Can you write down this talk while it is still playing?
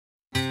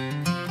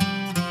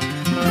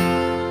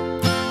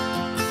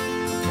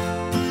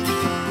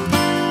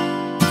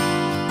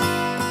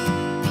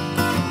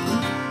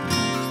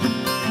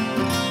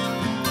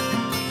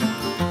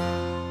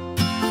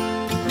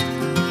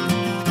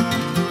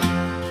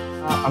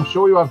I'm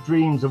sure you have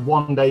dreams of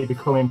one day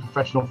becoming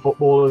professional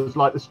footballers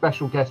like the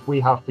special guest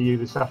we have for you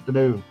this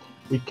afternoon.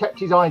 We've kept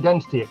his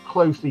identity a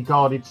closely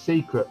guarded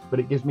secret, but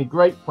it gives me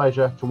great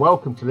pleasure to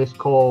welcome to this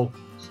call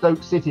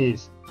Stoke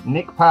City's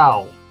Nick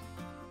Powell.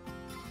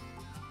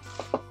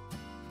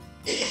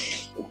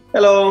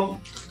 Hello.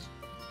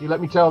 You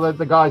let me tell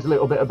the guys a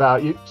little bit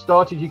about you.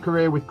 Started your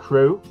career with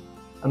Crewe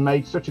and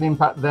made such an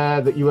impact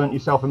there that you earned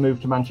yourself a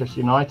move to Manchester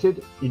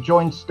United. You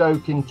joined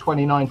Stoke in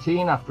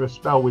 2019 after a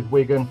spell with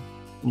Wigan,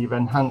 and you've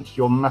enhanced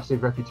your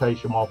massive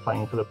reputation while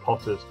playing for the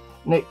Potters.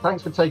 Nick,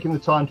 thanks for taking the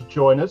time to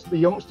join us. The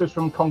youngsters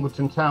from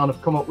Congleton Town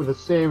have come up with a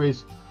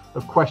series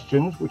of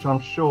questions, which I'm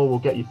sure will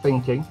get you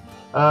thinking.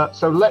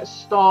 So let's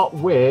start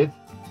with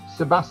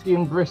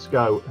Sebastian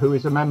Briscoe, who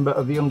is a member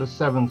of the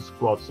under-7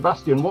 squad.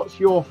 Sebastian, what's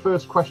your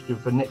first question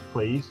for Nick,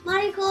 please?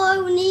 Michael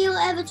O'Neill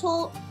ever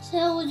told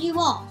you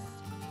off?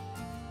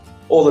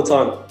 All the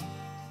time.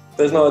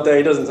 There's not a day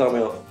he doesn't tell me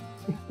off.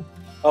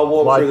 I'll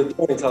walk through the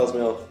door and he tells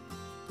me off.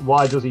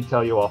 Why does he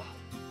tell you off?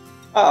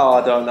 Oh,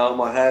 I don't know.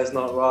 My hair's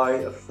not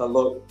right. I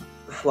look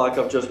like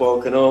I've just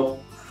woken up.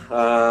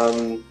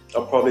 I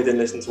probably didn't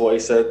listen to what he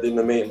said in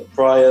the meeting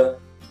prior.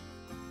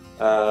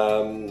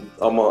 I'm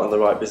not in the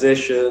right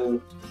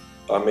position.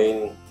 I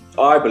mean,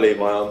 I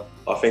believe I am.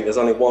 I think there's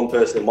only one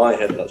person in my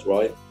head that's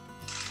right.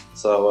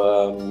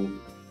 So,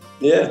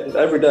 yeah,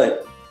 every day.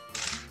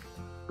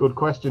 Good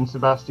question,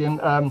 Sebastian.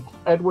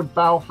 Edward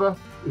Balfour,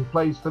 who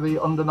plays for the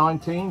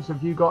under-19s.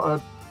 Have you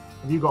got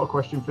a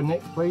question for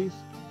Nick, please?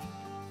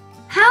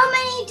 How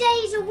many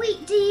days a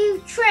week do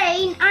you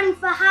train and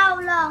for how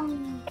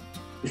long?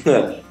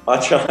 I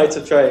try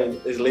to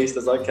train as least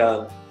as I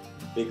can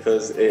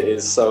because it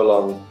is so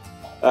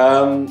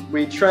long.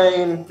 We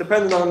train,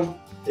 depending on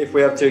if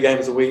we have 2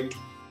 games a week,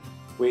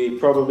 we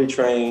probably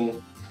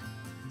train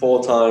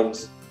 4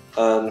 times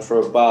and for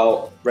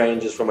about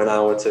ranges from an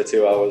hour to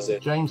 2 hours.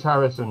 James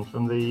Harrison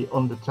from the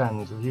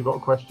under-10s. Have you got a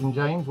question,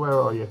 James? Where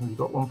are you? Have you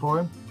got one for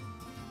him?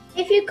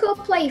 If you could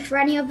play for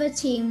any other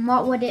team,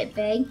 what would it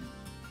be?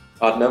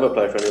 I'd never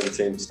play for any other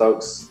team.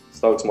 Stokes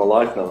my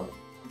life now.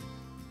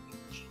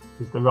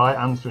 Is the right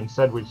answer and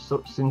said with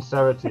such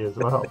sincerity as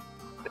well.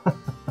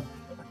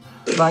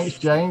 Thanks,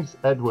 James.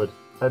 Edward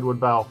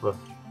Balfour.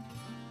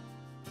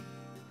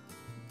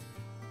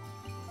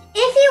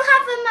 If you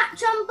have a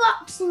match on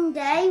Boxing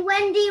Day,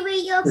 when do you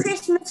eat your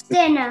Christmas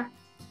dinner?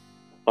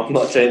 I'm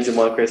not changing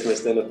my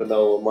Christmas dinner for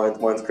no one.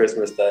 Mine's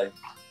Christmas Day.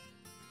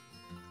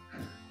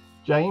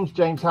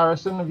 James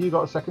Harrison, have you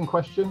got a second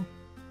question?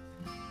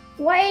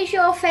 What is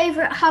your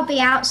favourite hobby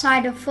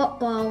outside of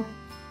football?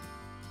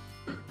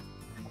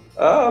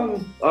 I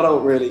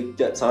don't really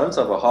get time to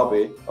have a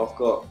hobby. I've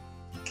got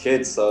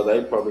kids, so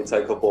they probably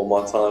take up all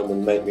my time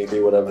and make me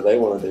do whatever they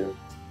want to do.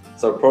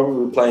 So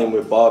probably playing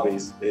with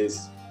Barbies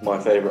is my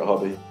favourite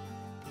hobby.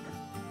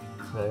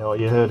 There you are,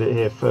 you heard it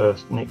here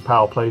first. Nick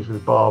Powell plays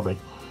with Barbie.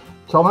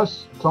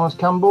 Thomas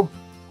Campbell?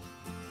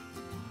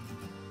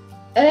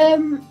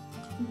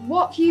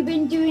 What have you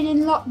been doing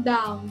in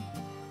lockdown?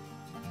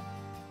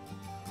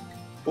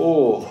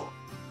 Oh,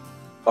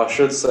 I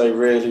should say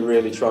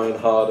really trying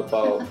hard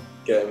about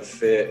getting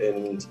fit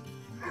and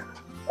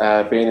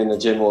being in the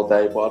gym all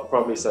day, but I'd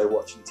probably say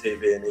watching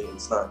TV and eating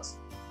snacks.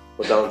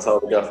 But don't tell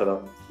the gaffer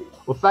that.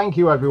 Well, thank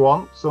you,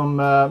 everyone. Some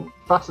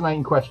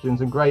fascinating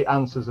questions and great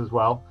answers as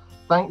well.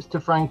 Thanks to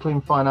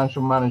Franklin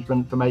Financial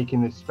Management for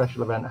making this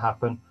special event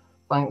happen.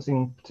 Thanks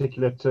in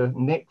particular to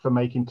Nick for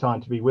making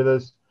time to be with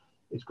us.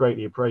 It's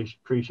greatly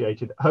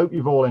appreciated. Hope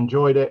you've all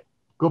enjoyed it.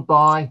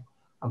 Goodbye,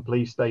 and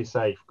please stay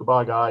safe.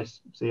 Goodbye,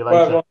 guys. See you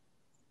later.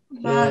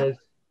 Bye. Cheers.